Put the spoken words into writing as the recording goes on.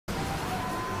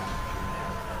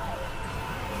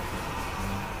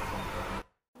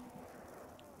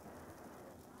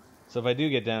So if I do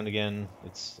get down again,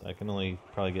 I can only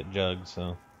probably get jugged,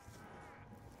 so.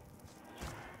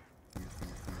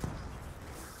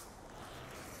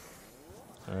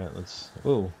 Alright, let's...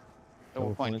 Ooh.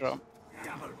 Double point drop.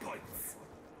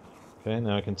 Okay,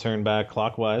 now I can turn back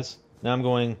clockwise. Now I'm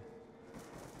going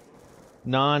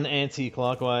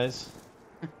non-anti-clockwise.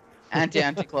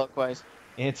 Anti-clockwise.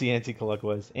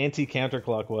 Anti-anti-clockwise.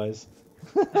 Anti-counterclockwise.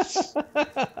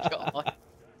 God.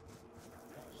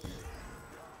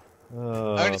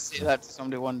 Oh. I would just say that to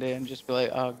somebody one day and just be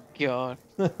like, oh god.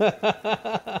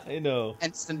 I know.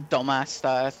 Instant dumbass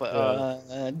status, like,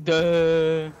 Yeah.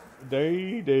 duh.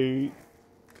 Day.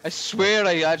 I swear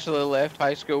I actually left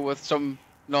high school with some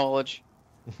knowledge.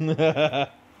 My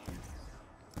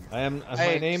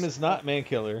name is not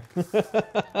Mankiller.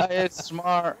 I is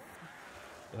smart.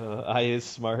 I is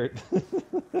smart.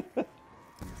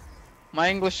 My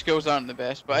English skills aren't the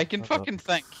best, but I can fucking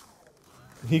think.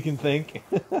 You can think?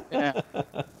 Yeah.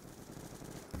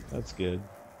 That's good.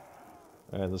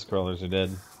 Alright, those crawlers are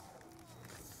dead.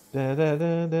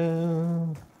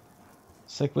 Da-da-da-da.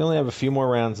 It's like we only have a few more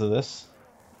rounds of this.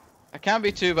 I can't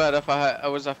be too bad if I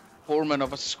was a foreman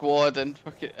of a squad and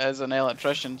as an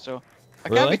electrician, so I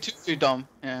can't be too dumb.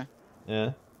 Yeah.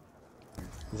 Yeah.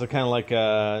 Is it kind of like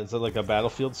is it like a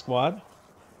battlefield squad?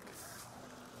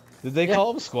 Did they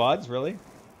call them squads? Really?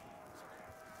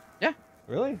 Yeah.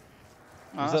 Really?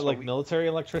 Oh, Is that like military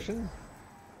electrician?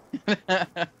 Well,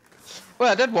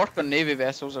 I did work on Navy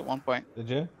vessels at one point. Did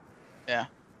you? Yeah,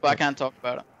 but I can't talk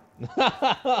about it.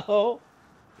 No,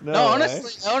 No,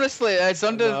 honestly, it's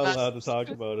under. I'm not allowed to talk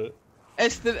about it.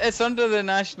 It's under the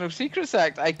National Secrets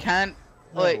Act. I can't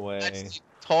actually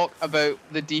talk about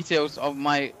the details of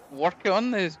my work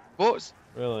on these boats.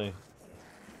 Really?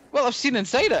 Well, I've seen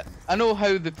inside it. I know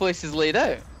how the place is laid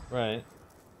out. Right.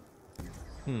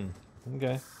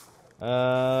 Okay.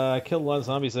 I killed a lot of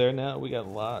zombies there. Now we got a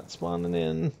lot spawning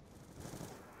in.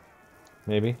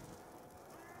 Maybe.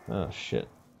 Oh shit.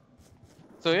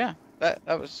 So yeah, that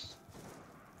was.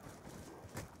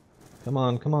 Come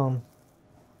on.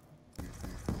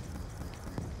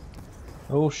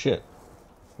 Oh shit.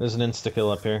 There's an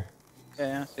insta-kill up here.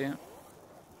 Yeah, I see it.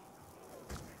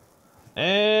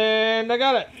 And I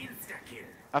got it!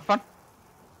 Have fun.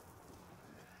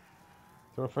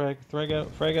 Throw a frag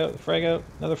out,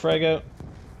 another frag out.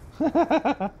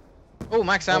 Oh,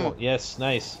 max ammo. Oh, yes,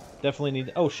 nice. Definitely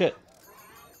need... Oh shit!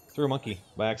 Threw a monkey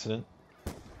by accident.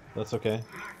 That's okay.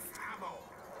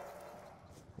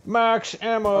 Max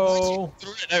ammo!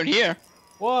 Threw it down here.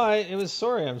 Why? It was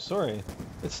sorry, I'm sorry.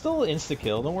 It's still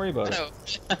insta-kill, don't worry about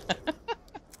it.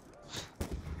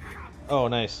 Oh,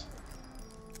 nice.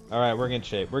 Alright, we're in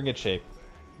good shape.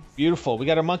 Beautiful, we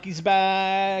got our monkeys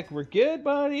back! We're good,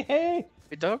 buddy, hey!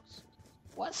 Hey, dogs.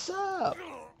 What's up?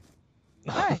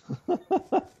 Hi.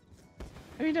 How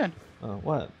you doing? Oh,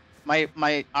 what?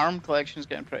 My arm collection's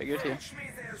getting pretty good here.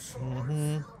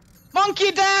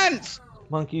 Monkey dance!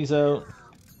 Monkeys out.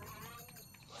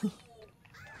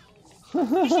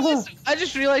 I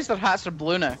just realized their hats are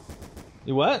blue now.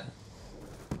 You what?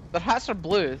 Their hats are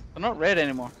blue. They're not red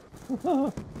anymore.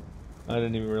 I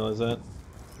didn't even realize that.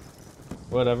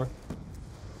 Whatever.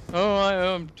 Oh,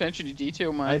 I'm attention to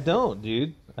detail, man. I don't,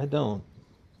 dude. I don't.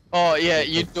 Oh, yeah,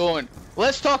 you don't.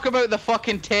 Let's talk about the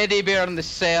fucking teddy bear in the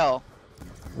cell.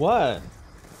 What?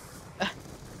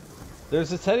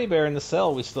 There's a teddy bear in the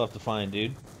cell we still have to find,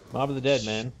 dude. Mob of the Dead,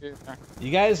 man.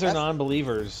 You guys are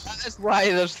non-believers. That's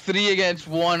why there's 3 against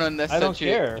 1 on this. I don't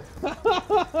care.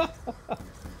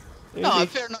 No,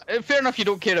 fair enough you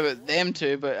don't care about them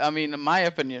two, but I mean, in my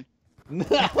opinion.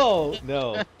 No.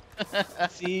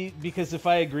 See, because if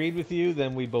I agreed with you,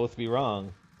 then we'd both be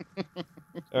wrong.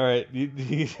 Alright,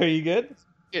 are you good?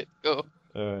 Good, go.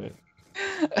 Alright.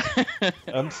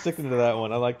 I'm sticking to that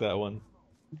one. I like that one.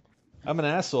 I'm an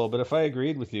asshole, but if I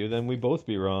agreed with you, then we'd both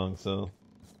be wrong, so...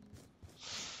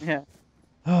 Yeah.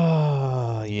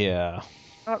 Oh, yeah.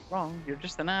 Not wrong, you're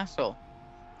just an asshole.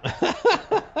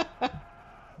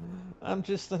 I'm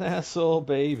just an asshole,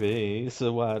 baby,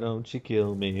 so why don't you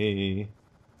kill me?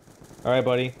 Alright,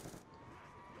 buddy.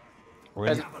 We're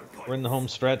in the home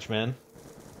stretch, man.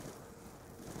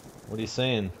 What are you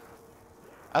saying?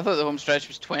 I thought the home stretch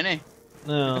was 20.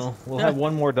 No, we'll have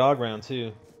one more dog round,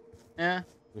 too. Yeah.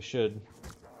 We should.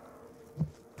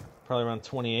 Probably around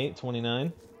 28,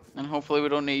 29. And hopefully we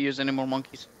don't need to use any more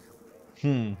monkeys.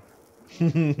 You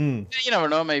never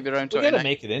know, maybe around 29. We gotta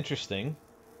make it interesting.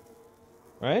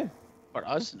 Right? For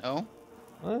us, no.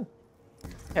 What?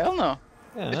 Hell no.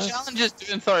 Yeah, the challenge is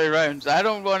doing 30 rounds. I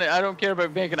don't care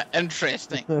about making it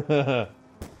interesting.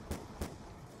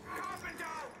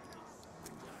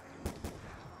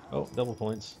 Oh, double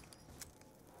points.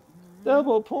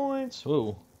 Double points.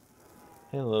 Whoa.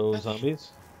 Hello, zombies.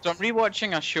 So I'm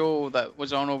rewatching a show that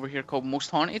was on over here called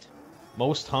Most Haunted.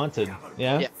 Most Haunted.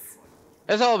 Yeah? Yeah.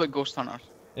 It's all about ghost hunters.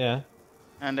 Yeah.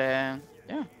 And,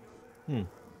 yeah.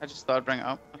 I just thought I'd bring it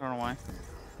up. I don't know why.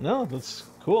 No, that's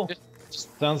cool.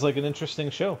 Just, Sounds like an interesting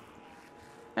show.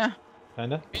 yeah.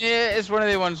 Kinda? Yeah, it's one of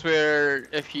the ones where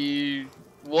if you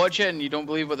watch it and you don't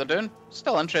believe what they're doing, it's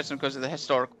still interesting because of the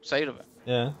historical side of it.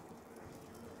 Yeah.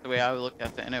 The way I would look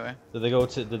at it, anyway. Did they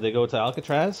go to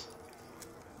Alcatraz?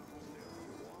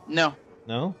 No.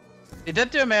 No? They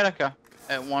did do America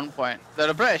at one point. They're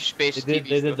a British-based They TV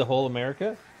show. did the whole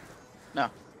America? No.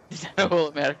 They did the whole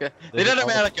America. They did all of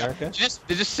America.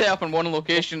 They just set up in one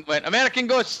location and went, American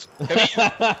Ghosts! Come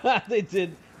here. They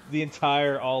did the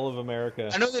entire all of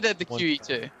America. I know they did the QE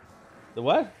too. The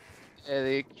what?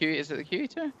 The QE, is it the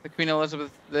QE too? The Queen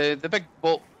Elizabeth, the big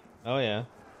boat. Oh yeah.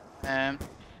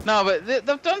 No, but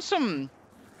they've done some.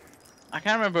 I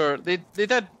can't remember. They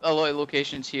did a lot of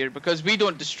locations here because we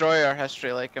don't destroy our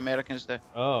history like Americans do.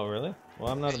 Oh really?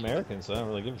 Well, I'm not American, so I don't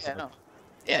really give a shit. No.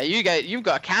 Yeah, you've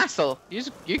got a castle.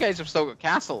 You guys have still got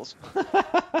castles.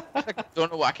 I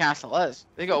don't know what a castle is.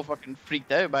 They got all fucking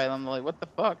freaked out by them. They're like, what the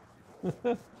fuck?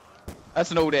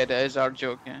 That's an old Ed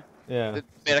joke. Yeah. Yeah. The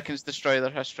Americans destroy their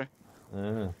history.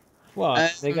 Well,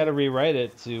 they got to rewrite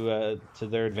it to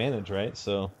their advantage, right?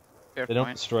 So if they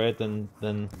don't destroy it,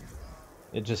 then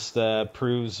it just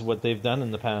proves what they've done in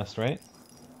the past, right?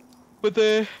 But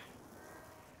the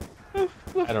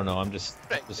I don't know. I'm just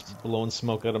blowing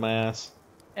smoke out of my ass.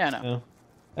 Yeah, I know. You know?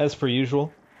 As per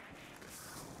usual.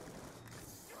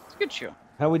 It's a good show.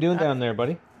 How we doing down there,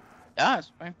 buddy? Yeah,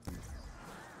 it's fine.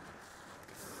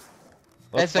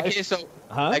 It's okay, so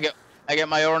huh? I get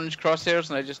my orange crosshairs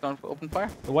and I just don't open fire.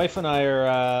 The wife and I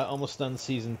are almost done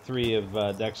season 3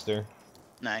 of Dexter.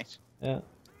 Nice. Yeah.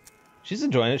 She's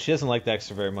enjoying it. She doesn't like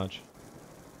Dexter very much.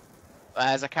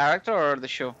 As a character or the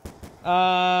show?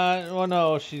 Well,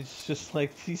 no, she's just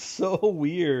like, he's so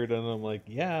weird. And I'm like,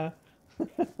 yeah.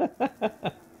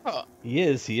 Oh. He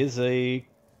is a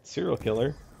serial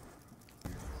killer.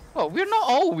 Oh, we're not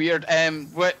all weird.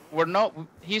 We're not,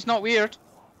 he's not weird.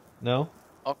 No?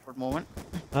 Awkward moment.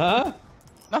 Huh?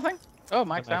 Nothing. Oh,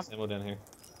 Max ammo down here.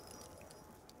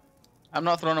 I'm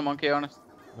not throwing a monkey, honest.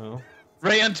 No.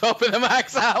 Right on top of the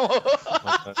max ammo.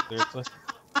 Oh, seriously?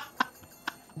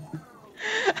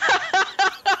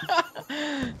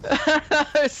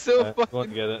 It's so fucking. Go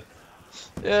and get it.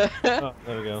 Yeah. Oh,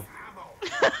 there we go.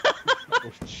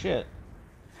 Oh shit.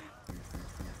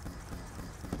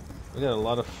 We got a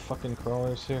lot of fucking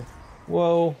crawlers here.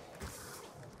 Whoa.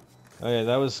 Oh yeah,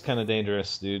 that was kind of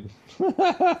dangerous, dude.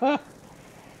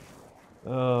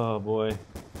 Oh boy.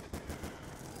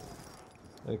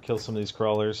 Gotta kill some of these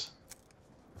crawlers.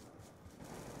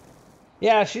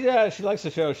 Yeah, she likes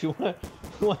the show. She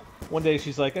one day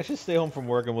she's like, I should stay home from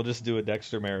work and we'll just do a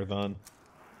Dexter marathon.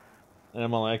 And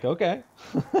I'm all like, okay.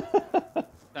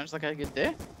 Sounds like a good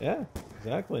day. Yeah,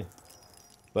 exactly.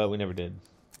 But we never did.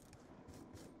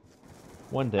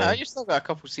 One day. You still got a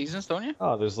couple seasons, don't you?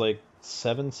 Oh, there's like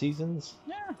 7 seasons.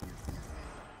 Yeah.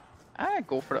 I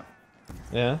go for it.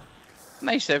 Yeah.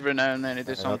 Nice every now and then to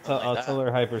do something. I'll tell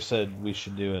her Hyper said we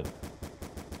should do it.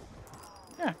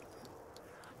 Yeah.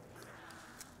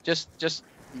 Just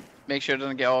make sure it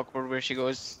doesn't get awkward where she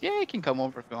goes, yeah, you can come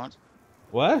over if you want.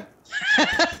 What?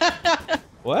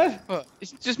 What? Well,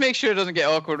 just make sure it doesn't get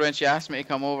awkward when she asks me to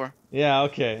come over. Yeah,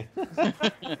 okay.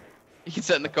 You can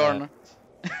sit in the corner.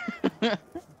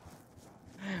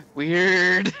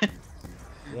 Weird.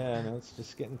 Yeah, no, it's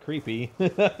just getting creepy.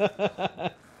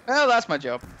 Well, that's my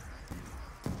job.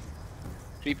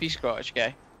 Creepy Scottish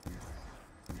guy.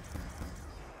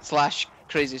 /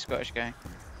 crazy Scottish guy.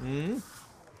 Hmm?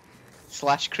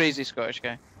 / crazy Scottish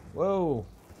guy. Whoa.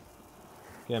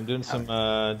 Okay, I'm doing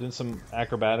some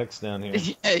acrobatics down here. yeah.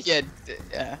 Did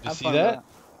you see that? that?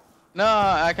 No,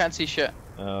 I can't see shit.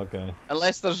 Oh, okay.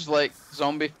 Unless there's like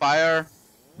zombie fire.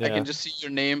 Yeah. I can just see your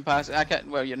name pass. I can't.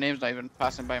 Well, your name's not even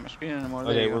passing by my screen anymore.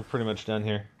 Okay, we're pretty much done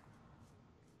here.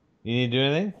 You need to do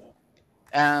anything?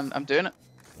 I'm doing it.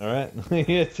 All right.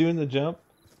 Yeah, doing the jump.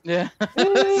 Yeah.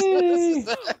 Hey!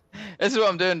 This is what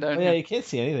I'm doing down Oh, here. yeah, you can't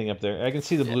see anything up there. I can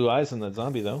see the blue eyes on that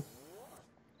zombie though.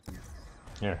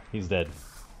 Here, he's dead.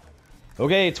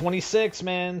 Okay, 26,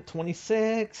 man.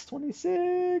 26.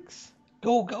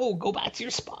 Go back to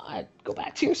your spot. Go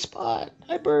back to your spot.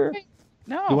 Hyper.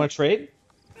 No. You want to trade?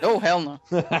 No, hell no.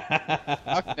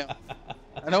 Fuck no.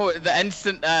 I know the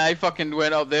instant I fucking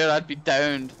went up there, I'd be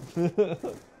downed.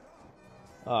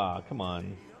 Aw, come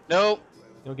on. No. You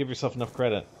don't give yourself enough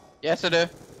credit. Yes, I do.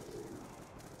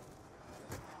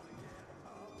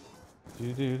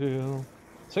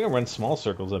 So I can run small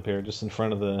circles up here, just in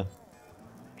front of the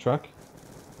truck.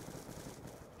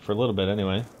 For a little bit,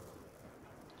 anyway.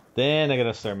 Then I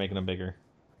gotta start making them bigger.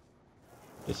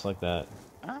 Just like that.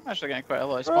 I'm actually getting quite a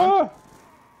lot of spawns. Ah!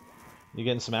 You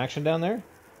getting some action down there?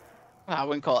 I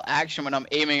wouldn't call it action when I'm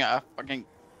aiming at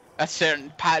a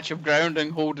certain patch of ground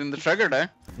and holding the trigger down.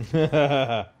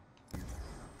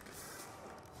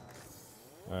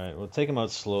 Alright, we'll take them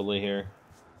out slowly here.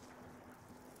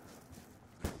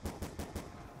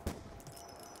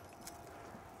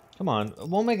 Come on.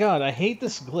 Oh my god, I hate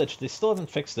this glitch. They still haven't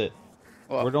fixed it.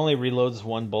 What? Where it only reloads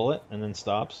one bullet and then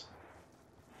stops.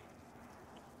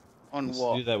 On Let's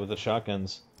what? do that with the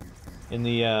shotguns. In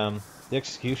the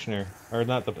Executioner. Or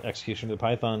not the Executioner, the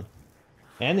Python.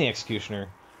 And the Executioner.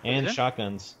 And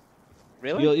shotguns.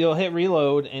 Really? You'll hit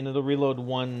reload and it'll reload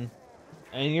one.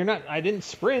 And you're not... I didn't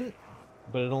sprint.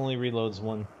 But it only reloads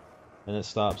one. And it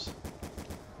stops.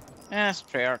 Yeah, that's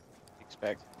fair.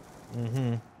 Expect.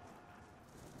 Mm-hmm.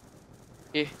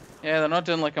 Yeah, they're not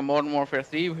doing like a Modern Warfare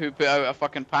 3 who put out a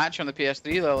fucking patch on the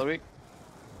PS3 the other week.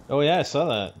 Oh yeah, I saw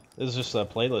that. It was just a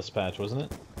playlist patch,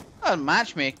 wasn't it?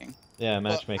 Matchmaking. Yeah,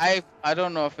 matchmaking. But I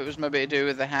don't know if it was maybe to do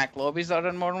with the hacked lobbies that are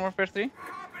in Modern Warfare 3.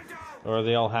 Or are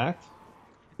they all hacked?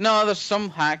 No, there's some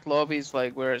hacked lobbies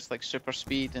like where it's like super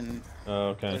speed and Oh,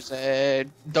 okay. there's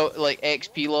like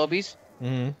XP lobbies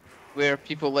where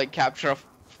people like capture a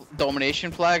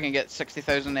domination flag and get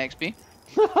 60,000 XP.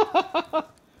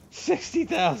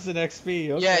 60,000 XP.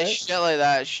 Okay. Yeah, shit like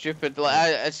that. Stupid.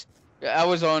 Like I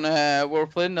was on. We were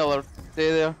playing the other day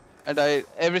there, and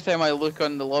every time I look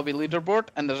on the lobby leaderboard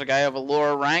and there's a guy of a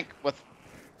lower rank with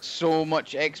so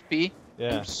much XP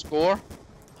and score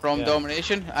from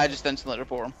domination, I just instantly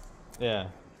report him. Yeah.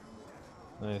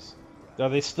 Nice. Are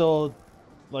they still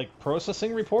like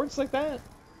processing reports like that?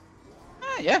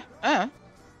 Yeah.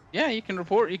 Yeah, you can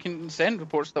report. You can send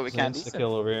reports that we can't. It's the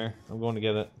kill over here. I'm going to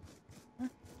get it.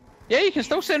 Yeah, you can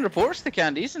still send reports to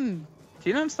Candice and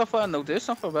Tina and stuff like that, and they'll do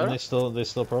something about And it. they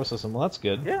still process them. Well, that's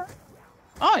good. Yeah.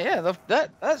 Oh yeah,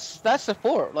 that's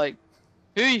support. Like,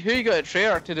 who you got a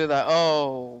trader to do that?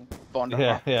 Oh, Bond.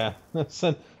 Yeah.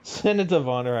 send it to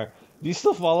Vonderer. Do you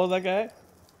still follow that guy?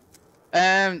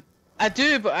 I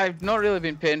do, but I've not really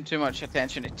been paying too much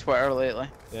attention to Twitter lately.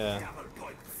 Yeah.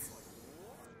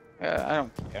 I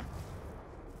don't care.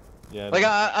 Yeah. Like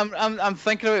I'm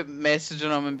thinking about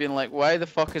messaging him and being like, why the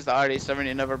fuck is the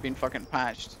RA70 never been fucking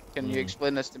patched? Can you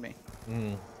explain this to me?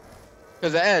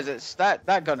 Because it is. It's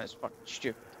that gun is fucking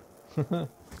stupid.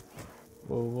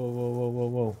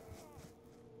 Whoa.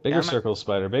 Bigger circles,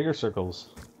 Spider. Bigger circles.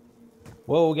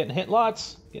 Whoa, getting hit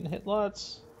lots.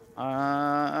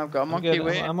 I've got a monkey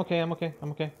weight. I'm okay.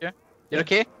 Yeah. You're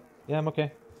okay? Yeah, I'm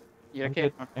okay. You're I'm okay?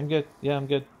 good. I'm good. Yeah, I'm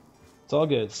good. It's all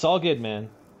good. It's all good, man.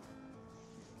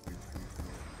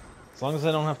 As long as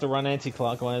I don't have to run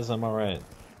anti-clockwise, I'm alright.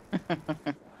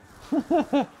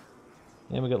 Yeah,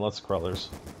 we got lots of crawlers.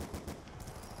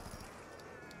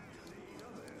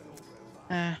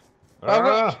 I've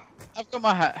got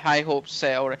my high hopes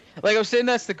set already. Like I was saying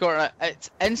this to Courtney, it's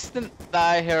instant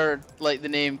that I heard like the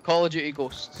name Call of Duty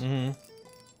Ghosts.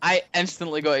 I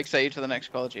instantly got excited for the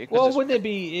next Call of Duty. Well, wouldn't it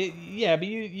be? Yeah, but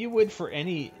you would for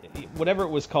any whatever it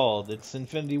was called. It's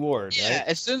Infinity Ward,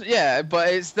 right? Yeah, but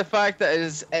it's the fact that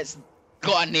it's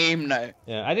got a name now.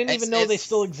 Yeah, I didn't even know they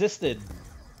still existed.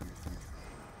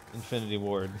 Infinity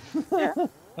Ward. Yeah.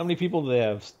 How many people do they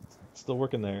have still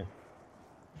working there?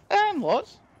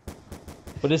 Lots.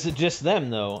 But is it just them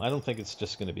though? I don't think it's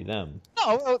just going to be them.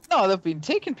 No, they've been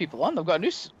taking people on. They've got a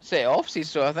new set of offices,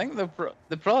 so I think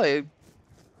they're probably.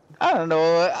 I don't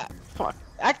know. Fuck.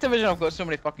 Activision have got so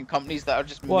many fucking companies that are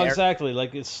just. Well, exactly.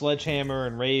 Like it's Sledgehammer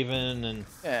and Raven and.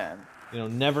 Yeah. You know,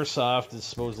 Neversoft is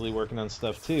supposedly working on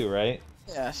stuff too, right?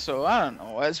 Yeah. So I don't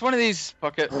know. It's one of these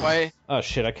bucket. Why? Oh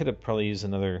shit! I could have probably used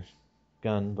another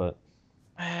gun, but.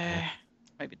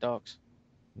 Maybe dogs.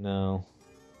 No.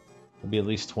 It'll be at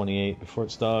least 28 before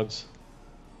it's dogs.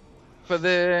 But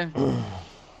I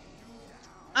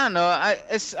don't know.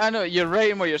 I know you're right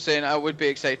in what you're saying. I would be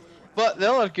excited. But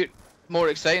the other more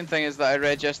exciting thing is that I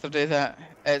read yesterday that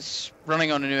it's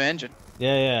running on a new engine.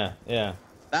 Yeah.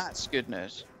 That's good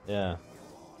news. Yeah.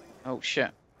 Oh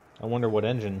shit. I wonder what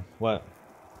engine. What?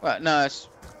 Well, no,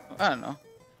 I don't know.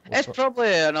 It's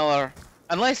probably another,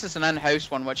 unless it's an in-house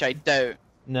one, which I doubt.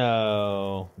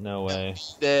 No way.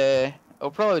 It'll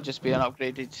probably just be an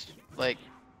upgraded, like,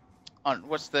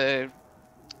 what's the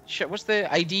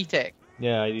ID tech?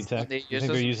 Yeah, ID tech. You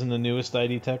think they're using the newest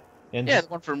ID tech engine? Yeah, the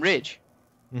one from Rage.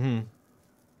 Yeah,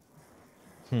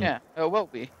 it will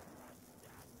be.